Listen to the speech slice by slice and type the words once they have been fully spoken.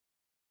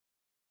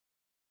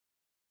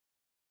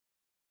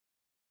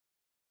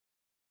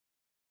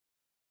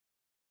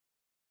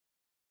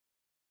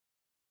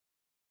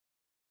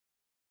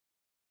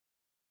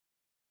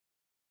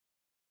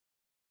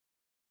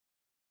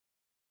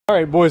All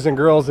right, boys and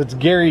girls, it's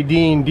Garry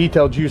Dean,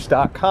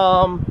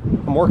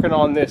 detailjuice.com. I'm working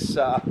on this,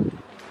 well,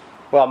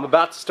 I'm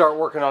about to start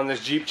working on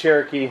this Jeep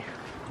Cherokee.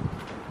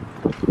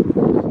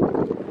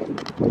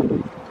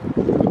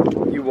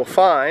 You will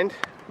find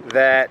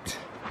that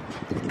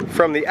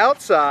from the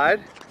outside,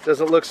 it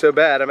doesn't look so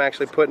bad. I'm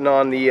actually putting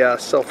on the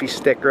selfie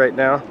stick right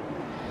now.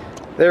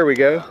 There we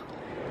go.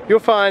 You'll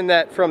find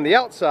that from the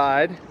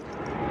outside,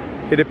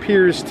 it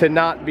appears to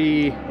not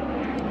be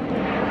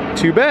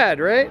too bad,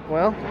 right?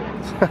 Well,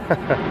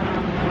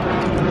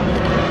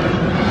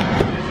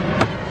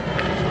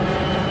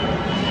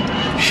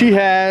 she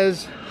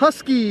has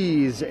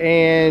Huskies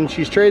and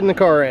she's trading the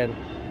car in.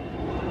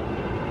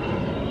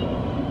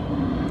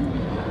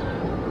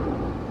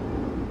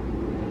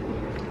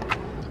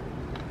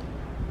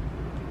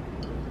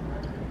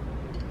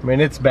 I mean,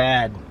 it's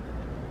bad.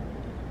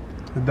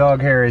 The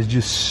dog hair is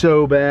just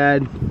so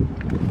bad.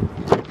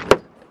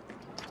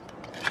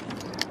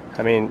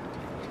 I mean,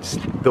 it's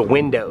the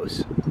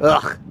windows.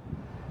 Ugh.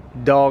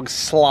 Dog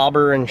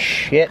slobber and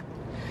shit.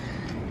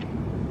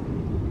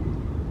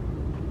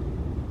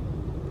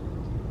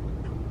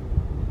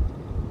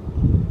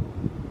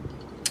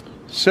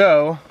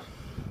 So,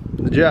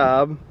 the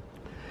job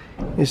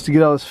is to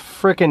get all this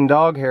frickin'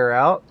 dog hair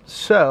out.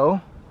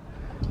 So,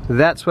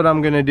 that's what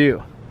I'm gonna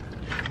do.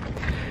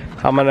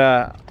 I'm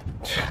gonna,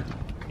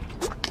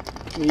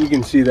 you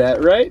can see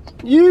that, right?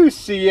 You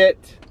see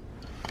it.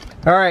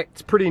 All right,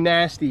 it's pretty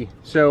nasty.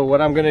 So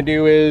what I'm gonna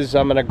do is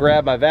I'm gonna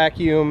grab my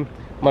vacuum,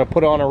 I'm gonna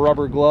put on a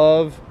rubber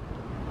glove.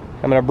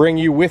 I'm gonna bring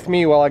you with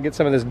me while I get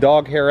some of this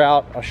dog hair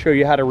out. I'll show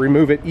you how to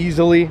remove it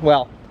easily.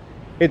 Well,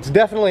 it's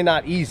definitely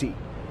not easy.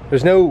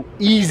 There's no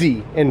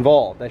easy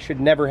involved. I should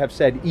never have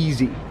said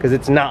easy, because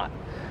it's not.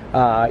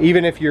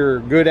 Even if you're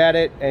good at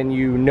it and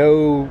you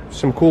know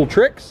some cool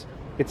tricks,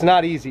 it's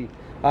not easy.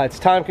 It's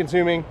time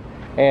consuming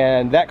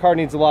and that car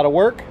needs a lot of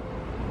work.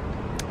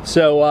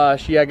 So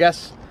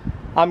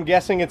I'm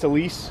guessing it's a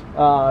lease.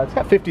 It's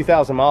got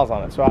 50,000 miles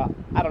on it, so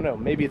I don't know,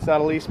 maybe it's not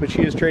a lease, but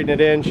she is trading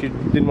it in. She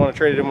didn't want to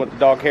trade it in with the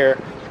dog hair.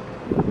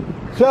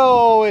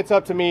 So it's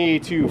up to me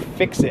to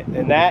fix it,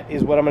 and that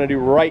is what I'm gonna do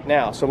right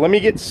now. So let me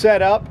get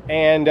set up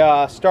and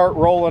start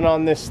rolling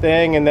on this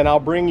thing, and then I'll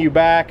bring you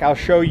back. I'll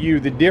show you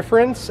the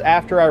difference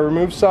after I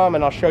remove some,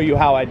 and I'll show you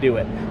how I do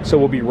it. So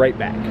we'll be right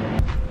back.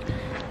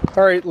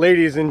 All right,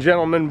 ladies and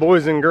gentlemen,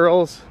 boys and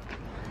girls,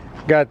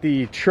 got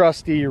the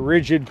trusty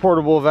rigid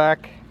portable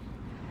vac.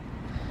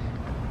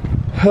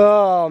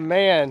 Oh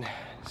man,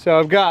 so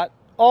I've got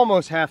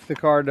almost half the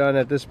car done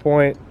at this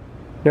point.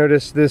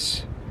 Notice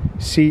this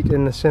seat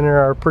in the center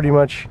are pretty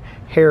much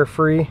hair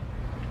free,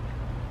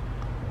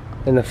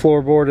 and the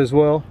floorboard as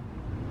well.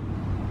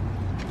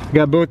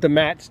 Got both the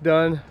mats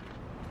done,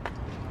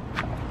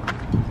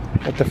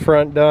 at the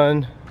front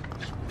done,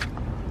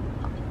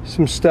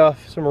 some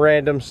stuff, some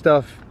random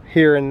stuff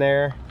here and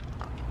there,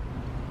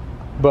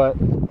 but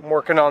I'm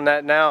working on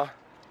that now.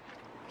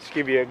 Let's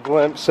give you a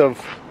glimpse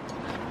of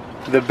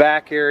the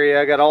back area.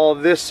 I got all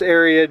of this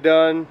area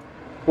done.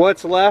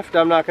 What's left,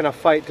 I'm not gonna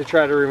fight to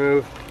try to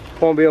remove.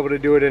 Won't be able to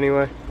do it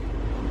anyway.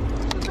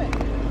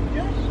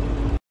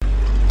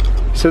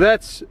 So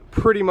that's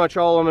pretty much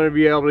all I'm gonna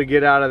be able to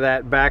get out of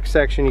that back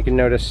section. You can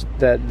notice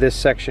that this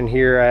section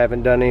here I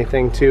haven't done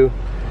anything to,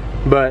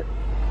 but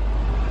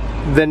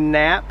the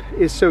nap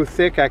is so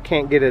thick I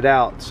can't get it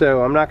out,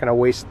 so I'm not gonna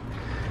waste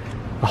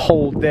a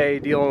whole day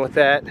dealing with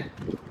that.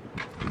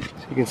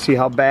 So you can see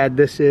how bad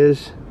this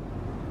is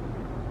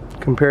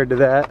compared to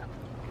that.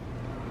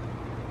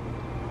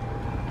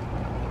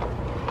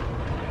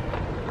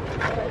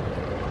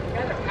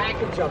 Got a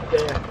package up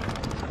there.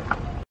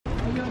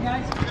 How you doing,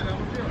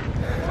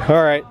 guys?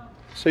 All right,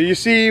 so you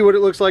see what it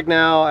looks like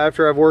now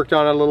after I've worked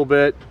on it a little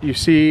bit. You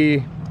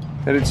see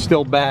that it's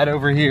still bad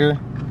over here,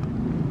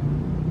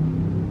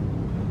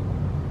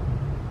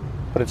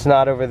 but it's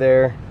not over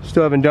there.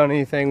 Still haven't done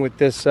anything with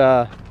this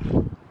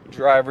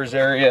driver's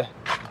area,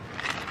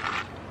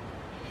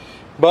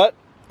 but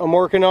I'm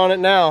working on it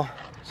now,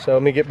 so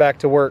let me get back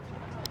to work.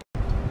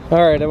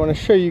 All right, I want to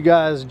show you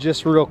guys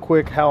just real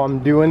quick how I'm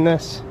doing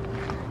this.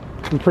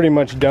 I'm pretty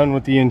much done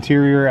with the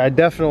interior. I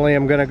definitely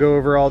am going to go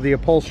over all the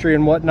upholstery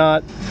and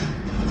whatnot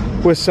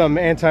with some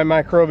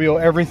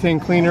anti-microbial everything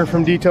cleaner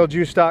from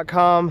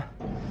detailjuice.com,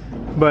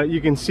 but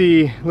you can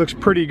see it looks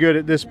pretty good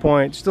at this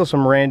point. Still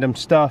some random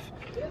stuff.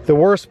 The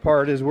worst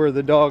part is where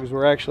the dogs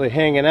were actually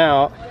hanging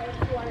out,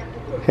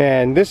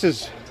 and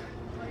that's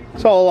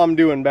all I'm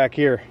doing back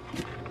here.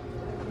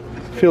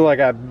 I feel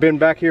like I've been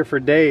back here for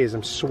days.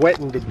 I'm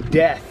sweating to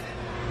death.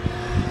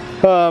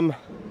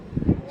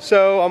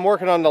 So I'm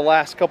working on the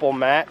last couple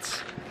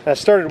mats. I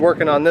started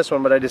working on this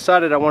one, but I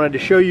decided I wanted to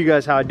show you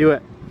guys how I do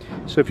it.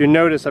 So if you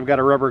notice, I've got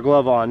a rubber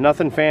glove on.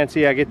 Nothing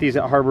fancy. I get these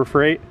at Harbor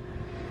Freight,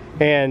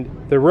 and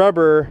the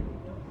rubber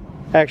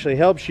actually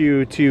helps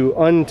you to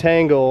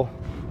untangle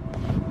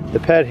the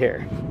pet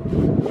hair.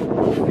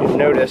 If you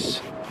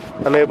notice,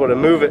 I'm able to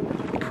move it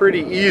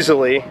pretty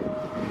easily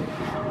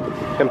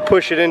and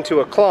push it into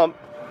a clump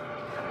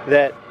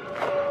that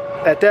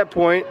at that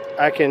point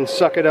I can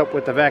suck it up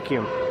with the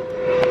vacuum.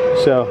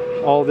 So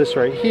all this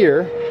right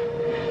here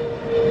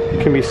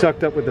can be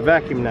sucked up with the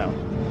vacuum now.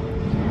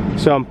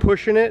 So I'm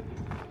pushing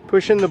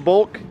the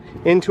bulk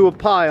into a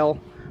pile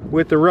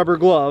with the rubber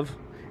glove,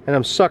 and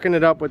I'm sucking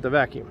it up with the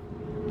vacuum.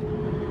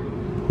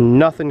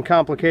 Nothing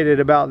complicated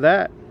about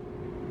that.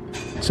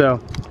 So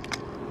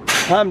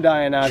I'm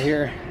dying out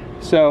here,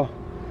 so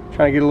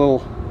trying to get a little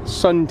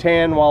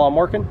suntan while I'm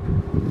working.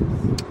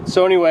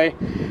 So anyway,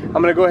 I'm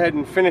gonna go ahead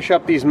and finish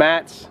up these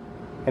mats,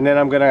 and then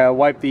I'm gonna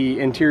wipe the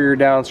interior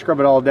down, scrub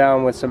it all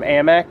down with some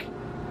Amac,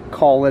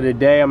 call it a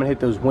day. I'm gonna hit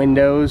those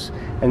windows,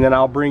 and then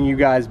I'll bring you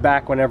guys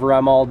back whenever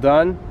I'm all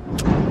done.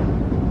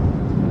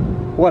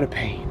 What a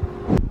pain.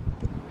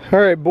 All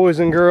right, boys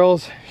and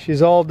girls,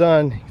 she's all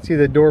done. You can see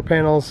the door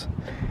panels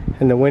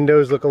and the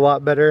windows look a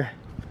lot better.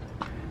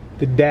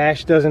 The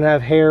dash doesn't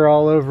have hair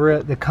all over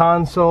it. The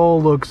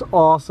console looks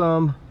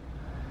awesome.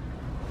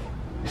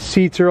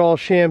 Seats are all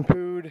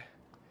shampooed.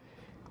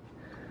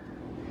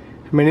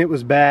 I mean, it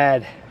was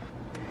bad.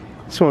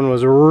 This one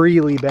was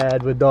really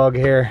bad with dog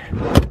hair.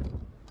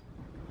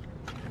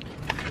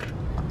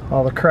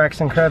 All the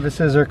cracks and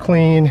crevices are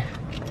clean.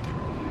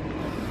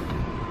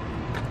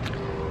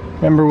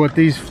 Remember what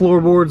these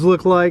floorboards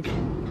look like?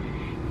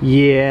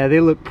 Yeah,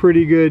 they look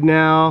pretty good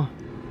now.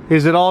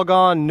 Is it all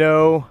gone?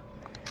 No.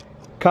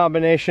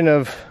 Combination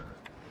of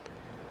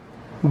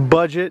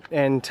budget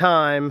and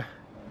time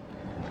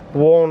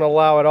won't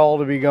allow it all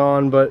to be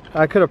gone, but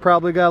I could have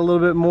probably got a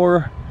little bit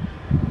more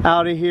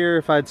out of here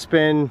if I'd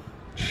spend,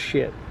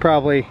 shit,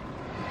 probably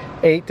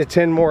 8 to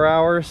 10 more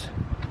hours.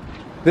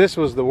 This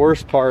was the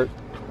worst part,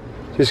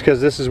 just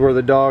because this is where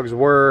the dogs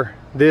were,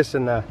 this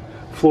and the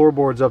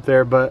floorboards up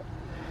there, but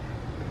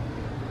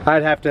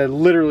I'd have to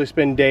literally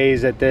spend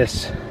days at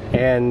this,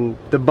 and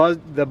the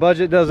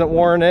budget doesn't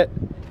warrant it,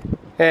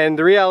 and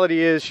the reality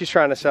is she's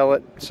trying to sell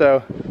it,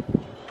 so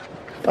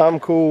I'm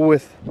cool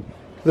with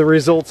the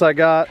results I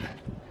got.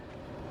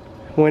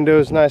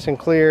 Windows nice and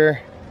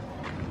clear,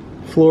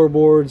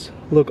 floorboards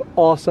look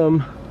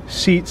awesome,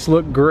 seats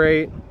look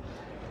great,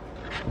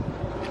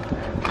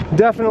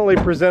 definitely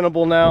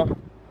presentable now.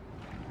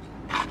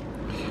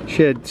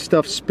 She had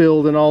stuff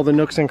spilled in all the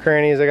nooks and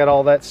crannies. I got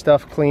all that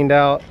stuff cleaned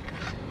out.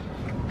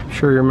 I'm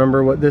sure you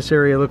remember what this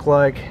area looked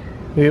like.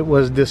 It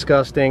was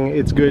disgusting.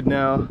 It's good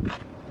now.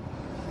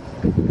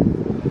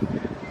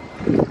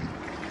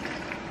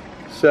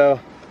 So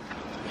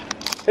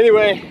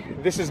anyway,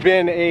 this has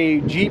been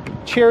a Jeep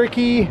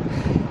Cherokee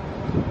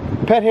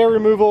pet hair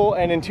removal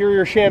and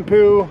interior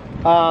shampoo.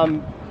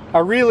 I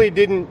really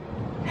didn't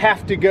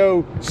have to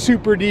go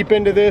super deep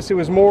into this. It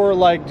was more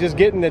like just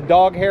getting the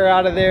dog hair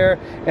out of there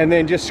and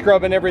then just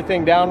scrubbing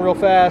everything down real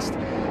fast.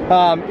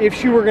 If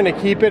she were gonna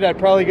keep it, I'd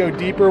probably go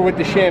deeper with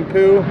the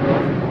shampoo.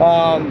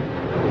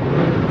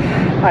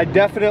 I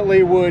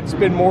definitely would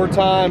spend more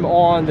time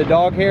on the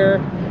dog hair,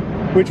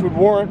 which would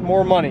warrant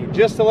more money.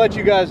 Just to let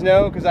you guys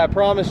know, because I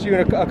promised you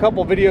in a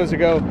couple videos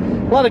ago,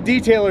 a lot of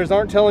detailers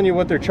aren't telling you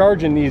what they're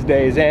charging these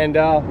days, and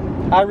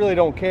I really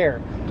don't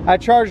care. I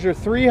charged her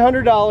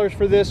 $300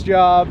 for this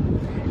job,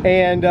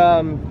 and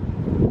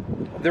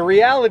the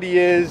reality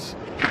is,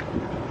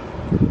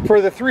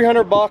 for the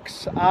 300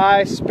 bucks,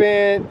 I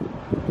spent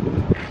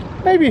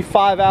maybe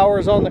 5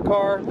 hours on the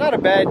car. Not a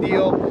bad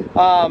deal.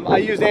 I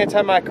used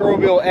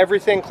anti-microbial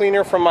everything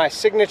cleaner from my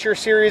signature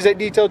series at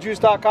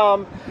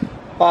detailjuice.com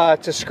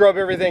to scrub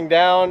everything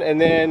down, and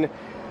then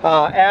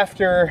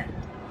after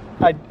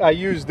I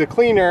used the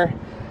cleaner,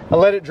 I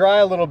let it dry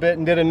a little bit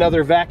and did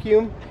another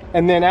vacuum,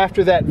 and then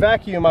after that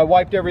vacuum I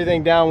wiped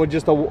everything down with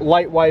just a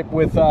light wipe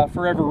with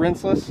Forever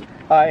Rinseless,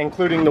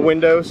 including the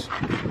windows.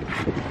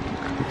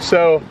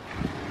 So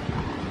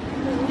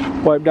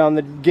wipe down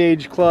the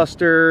gauge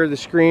cluster, the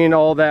screen,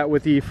 all that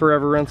with the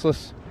Forever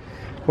Rinseless,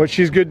 which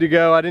she's good to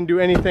go. I didn't do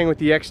anything with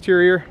the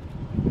exterior.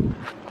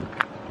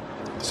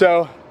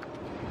 So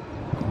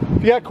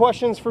if you got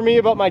questions for me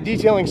about my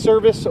detailing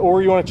service,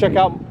 or you want to check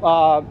out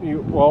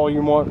you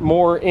want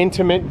more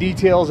intimate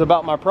details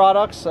about my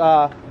products,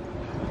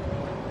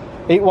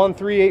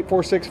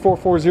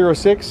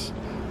 813-846-4406,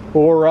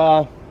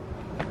 or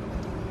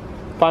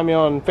find me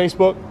on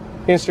Facebook.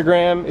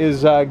 Instagram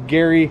is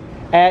Garry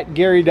at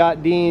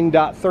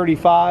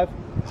Garry.Dean.35.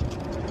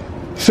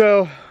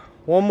 So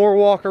one more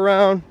walk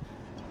around.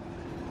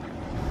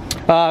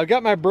 I've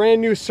got my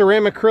brand new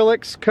ceramic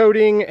acrylics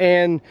coating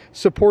and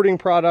supporting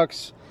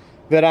products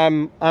that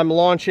I'm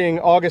launching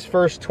August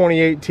 1st,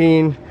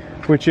 2018,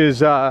 which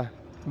is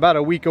about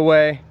a week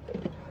away.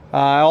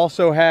 I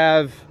also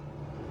have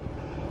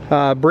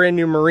brand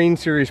new Marine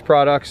Series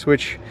products,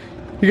 which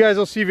you guys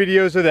will see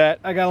videos of that.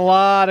 I got a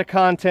lot of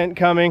content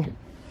coming.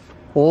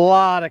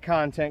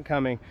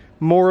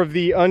 More of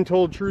the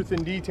untold truth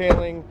in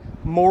detailing,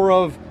 more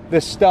of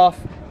the stuff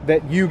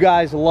that you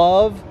guys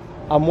love.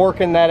 I'm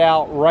working that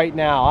out right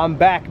now. I'm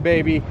back,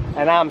 baby,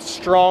 and I'm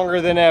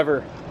stronger than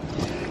ever.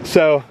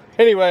 So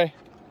anyway,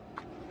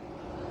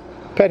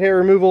 pet hair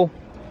removal,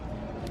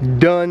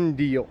 done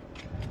deal.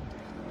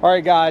 All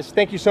right, guys,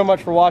 thank you so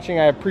much for watching.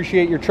 I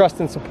appreciate your trust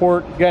and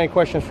support. If you got any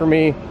questions for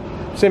me,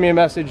 send me a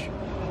message,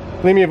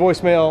 leave me a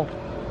voicemail,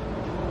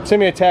 send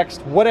me a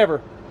text,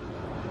 whatever.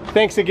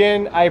 thanks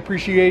again. I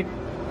appreciate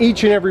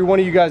each and every one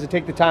of you guys that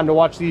take the time to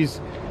watch these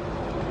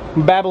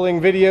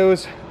babbling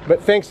videos.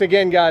 But thanks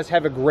again, guys.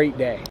 Have a great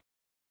day.